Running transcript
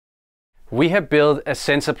We have built a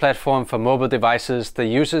sensor platform for mobile devices that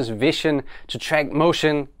uses vision to track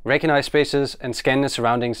motion, recognize spaces, and scan the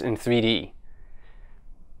surroundings in 3D.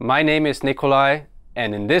 My name is Nikolai,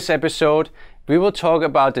 and in this episode, we will talk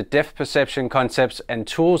about the depth perception concepts and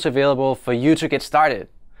tools available for you to get started.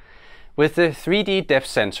 With the 3D depth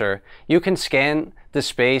sensor, you can scan the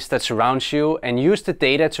space that surrounds you and use the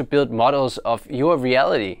data to build models of your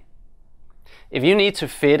reality. If you need to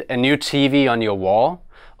fit a new TV on your wall,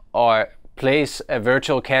 or place a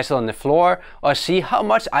virtual castle on the floor, or see how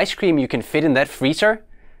much ice cream you can fit in that freezer,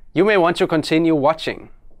 you may want to continue watching.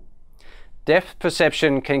 Depth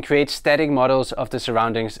perception can create static models of the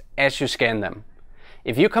surroundings as you scan them.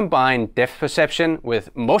 If you combine depth perception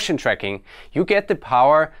with motion tracking, you get the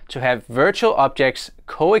power to have virtual objects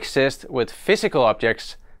coexist with physical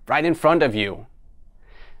objects right in front of you.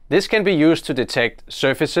 This can be used to detect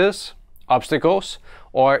surfaces, obstacles,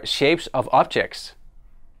 or shapes of objects.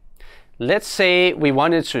 Let's say we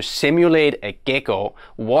wanted to simulate a gecko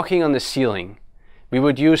walking on the ceiling. We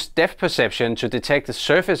would use depth perception to detect the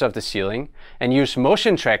surface of the ceiling and use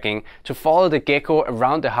motion tracking to follow the gecko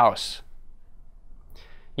around the house.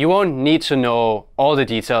 You won't need to know all the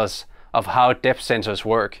details of how depth sensors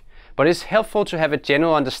work, but it's helpful to have a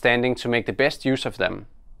general understanding to make the best use of them.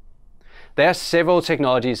 There are several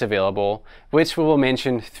technologies available, which we will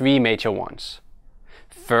mention three major ones.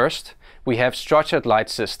 First, we have structured light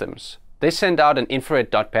systems. They send out an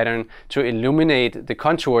infrared dot pattern to illuminate the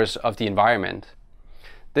contours of the environment.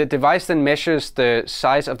 The device then measures the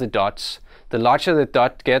size of the dots. The larger the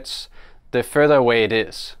dot gets, the further away it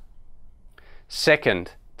is.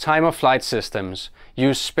 Second, time-of-flight systems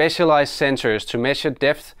use specialized sensors to measure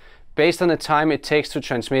depth based on the time it takes to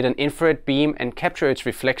transmit an infrared beam and capture its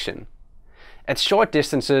reflection. At short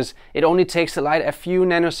distances, it only takes the light a few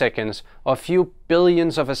nanoseconds or a few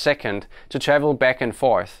billionths of a second to travel back and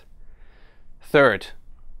forth. Third,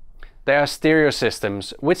 there are stereo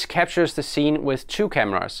systems, which captures the scene with two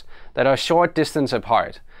cameras that are a short distance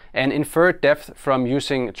apart and infer depth from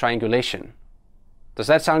using triangulation. Does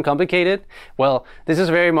that sound complicated? Well, this is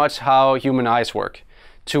very much how human eyes work.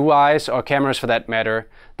 Two eyes, or cameras for that matter,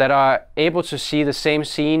 that are able to see the same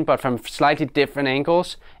scene but from slightly different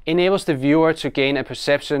angles enables the viewer to gain a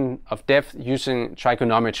perception of depth using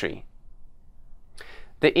trigonometry.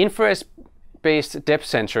 The infrared-based depth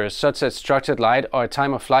sensors, such as structured light or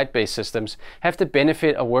time-of-flight based systems, have the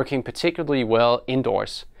benefit of working particularly well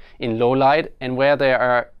indoors, in low light and where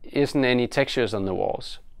there isn't any textures on the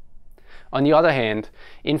walls. On the other hand,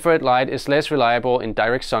 infrared light is less reliable in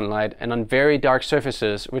direct sunlight and on very dark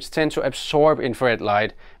surfaces, which tend to absorb infrared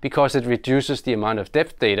light because it reduces the amount of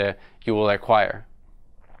depth data you will acquire.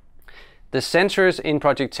 The sensors in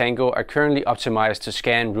Project Tango are currently optimized to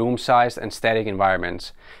scan room-sized and static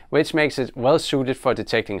environments, which makes it well suited for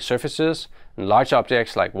detecting surfaces and large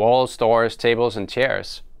objects like walls, doors, tables, and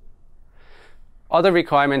chairs. Other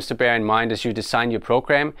requirements to bear in mind as you design your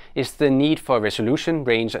program is the need for resolution,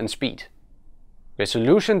 range, and speed.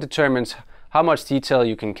 Resolution determines how much detail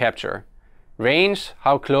you can capture. Range,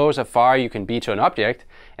 how close or far you can be to an object,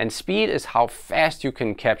 and speed is how fast you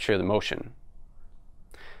can capture the motion.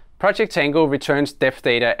 Project Tango returns depth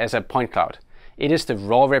data as a point cloud. It is the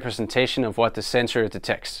raw representation of what the sensor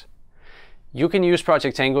detects. You can use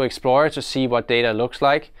Project Tango Explorer to see what data looks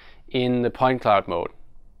like in the point cloud mode.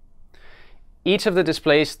 Each of the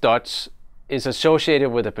displayed dots is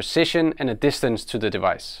associated with a position and a distance to the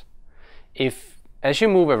device. As you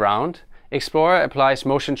move around, Explorer applies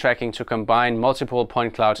motion tracking to combine multiple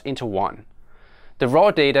point clouds into one. The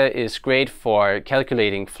raw data is great for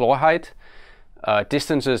calculating floor height,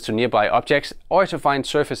 distances to nearby objects, or to find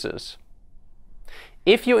surfaces.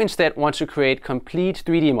 If you instead want to create complete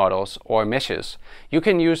 3D models or meshes, you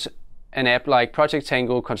can use an app like Project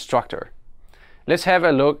Tango Constructor. Let's have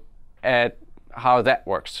a look at how that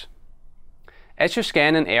works. As you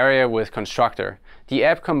scan an area with Constructor, the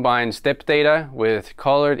app combines depth data with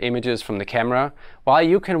colored images from the camera, while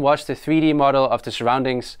you can watch the 3D model of the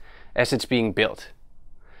surroundings as it's being built.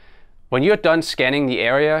 When you're done scanning the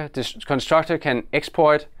area, the Constructor can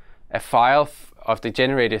export a file of the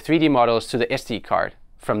generated 3D models to the SD card.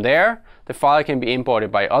 From there, the file can be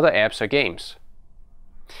imported by other apps or games.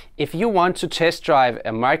 If you want to test drive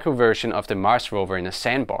a micro version of the Mars rover in a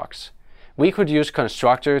sandbox, we could use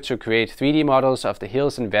Constructor to create 3D models of the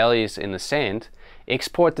hills and valleys in the sand,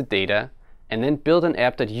 export the data, and then build an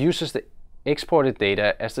app that uses the exported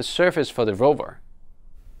data as the surface for the rover.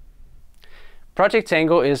 Project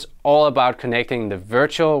Tango is all about connecting the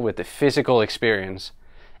virtual with the physical experience,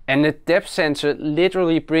 and the depth sensor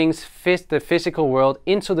literally brings the physical world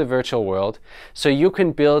into the virtual world, so you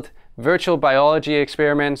can build virtual biology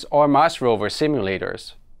experiments, or Mars rover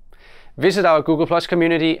simulators. Visit our Google Plus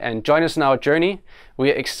community and join us on our journey.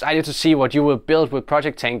 We are excited to see what you will build with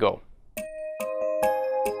Project Tango.